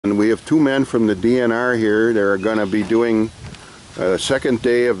we have two men from the DNR here. They're going to be doing a second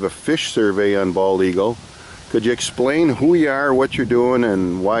day of the fish survey on Bald Eagle. Could you explain who you are, what you're doing,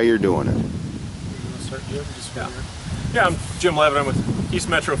 and why you're doing it? Yeah, I'm Jim Levitt. I'm with East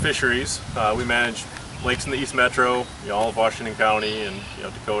Metro Fisheries. We manage lakes in the East Metro, all of Washington County, and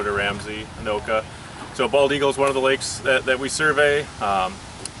Dakota, Ramsey, Anoka. So Bald Eagle is one of the lakes that we survey.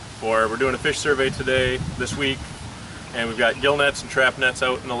 We're doing a fish survey this week, and we've got gill nets and trap nets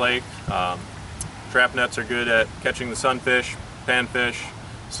out in the lake. Trap nets are good at catching the sunfish, panfish,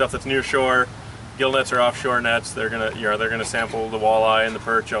 stuff that's near shore. Gill nets are offshore nets. They're gonna sample the walleye and the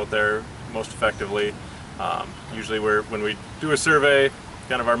perch out there most effectively. Usually when we do a survey,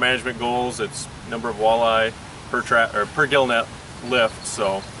 kind of our management goals, it's number of walleye per gill net lift.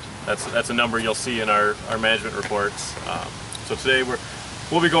 So that's a number you'll see in our management reports. So today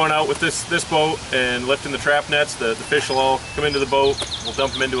we'll be going out with this boat and lifting the trap nets. The fish will all come into the boat. We'll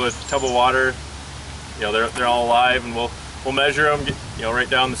dump them into a tub of water. They're all alive, and we'll measure them, write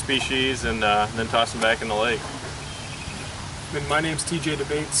down the species, and then toss them back in the lake. And my name's TJ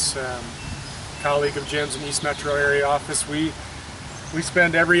DeBates, colleague of Jim's in East Metro area office. We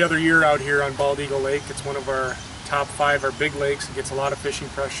spend every other year out here on Bald Eagle Lake. It's one of our top 5, our big lakes. It gets a lot of fishing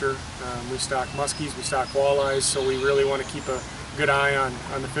pressure. We stock muskies, we stock walleyes, so we really want to keep a good eye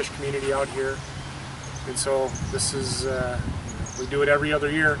on the fish community out here. And so this is, we do it every other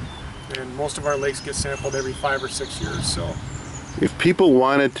year, and most of our lakes get sampled every 5 or 6 years. So, if people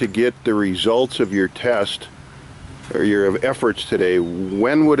wanted to get the results of your test or your efforts today,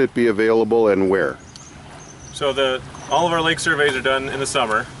 when would it be available and where? So all of our lake surveys are done in the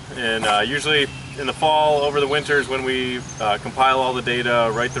summer, and usually in the fall, over the winters, when we compile all the data,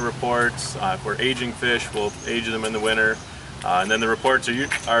 write the reports. If we're aging fish, we'll age them in the winter, and then the reports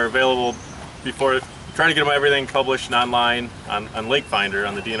are available before. Try to get everything published online on Lake Finder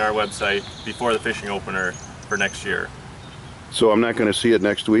on the DNR website before the fishing opener for next year. So I'm not going to see it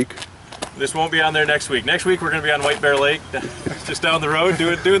next week? This won't be on there next week. Next week we're going to be on White Bear Lake, just down the road,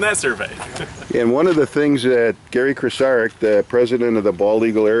 doing that survey. And one of the things that Gary Krasarek, the president of the Bald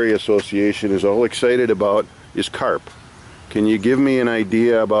Eagle Area Association, is all excited about is carp. Can you give me an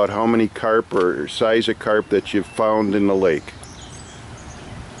idea about how many carp or size of carp that you've found in the lake?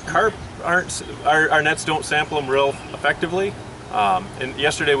 Carp our nets don't sample them real effectively. And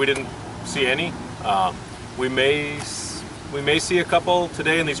yesterday we didn't see any. We may see a couple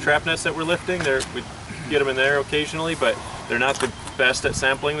today in these trap nets that we're lifting. We get them in there occasionally, but they're not the best at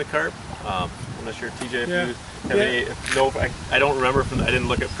sampling the carp. I'm not sure, TJ, if you have any. No, I don't remember I didn't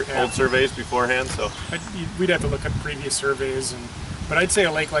look at old surveys beforehand, so we'd have to look at previous surveys. But I'd say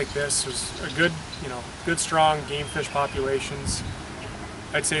a lake like this is a good, good strong game fish populations.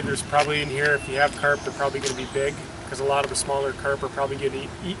 I'd say there's probably in here, if you have carp, they're probably going to be big, because a lot of the smaller carp are probably getting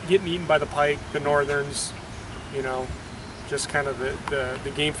eaten by the pike, the northerns, just kind of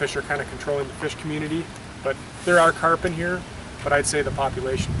the game fish are kind of controlling the fish community. But there are carp in here, but I'd say the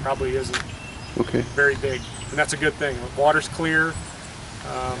population probably isn't very big, and that's a good thing. The water's clear,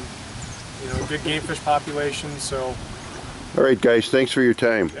 good game fish population. So, all right, guys, thanks for your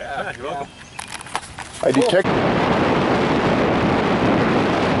time. Yeah, you're welcome. I detect.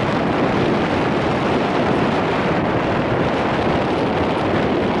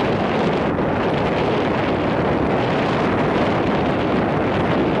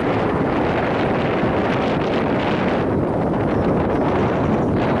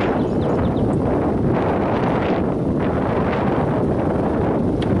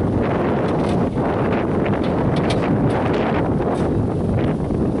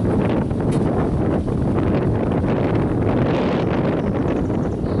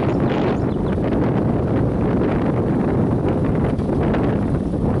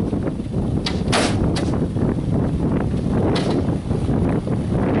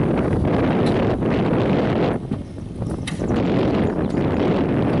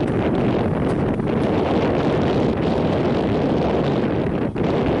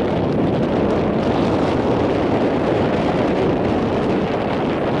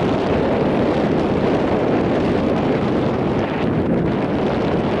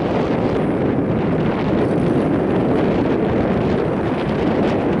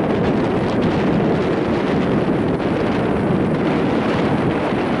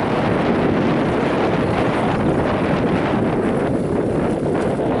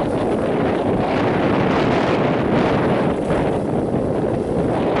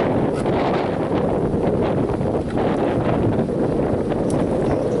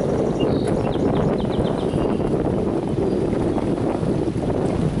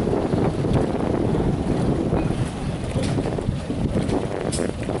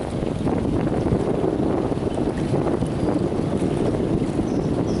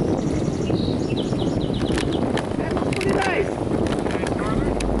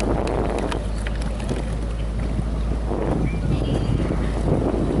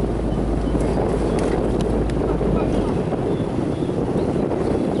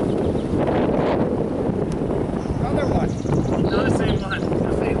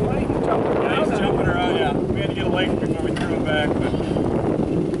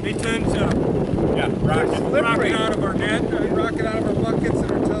 They tend to rocket out of our net, rocket out of our buckets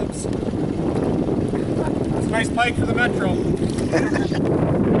and our tubs. It's a nice pike for the Metro.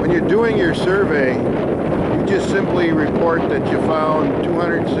 When you're doing your survey, you just simply report that you found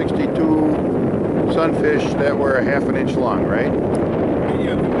 262 sunfish that were a half an inch long, right?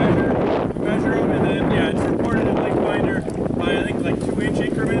 Yeah, we measure them, and then yeah, it's reported in Lake Finder by I think like 2-inch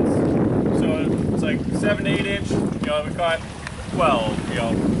increments. So it's like 7 to 8 inch. You know, we caught 12. You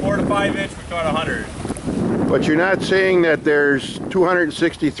know, 4 to 5 inch, we caught 100. But you're not saying that there's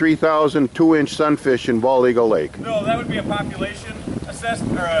 263,000 2-inch sunfish in Bald Eagle Lake. No, that would be a population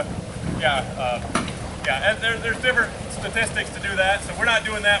assessment, or and there's different statistics to do that. So we're not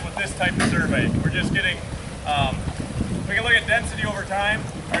doing that with this type of survey. We're just getting, we can look at density over time.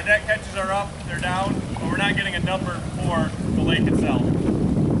 Our net catches are up, they're down, but we're not getting a number for the lake itself.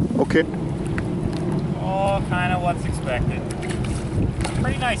 Okay. Oh, kind of what's expected.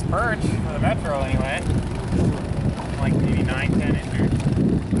 Pretty nice perch for the Metro anyway. Like maybe 9-10 inches.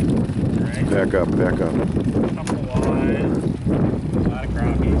 Right. Back up, back up. Couple wide. A lot of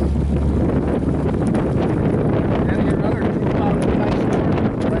crappies.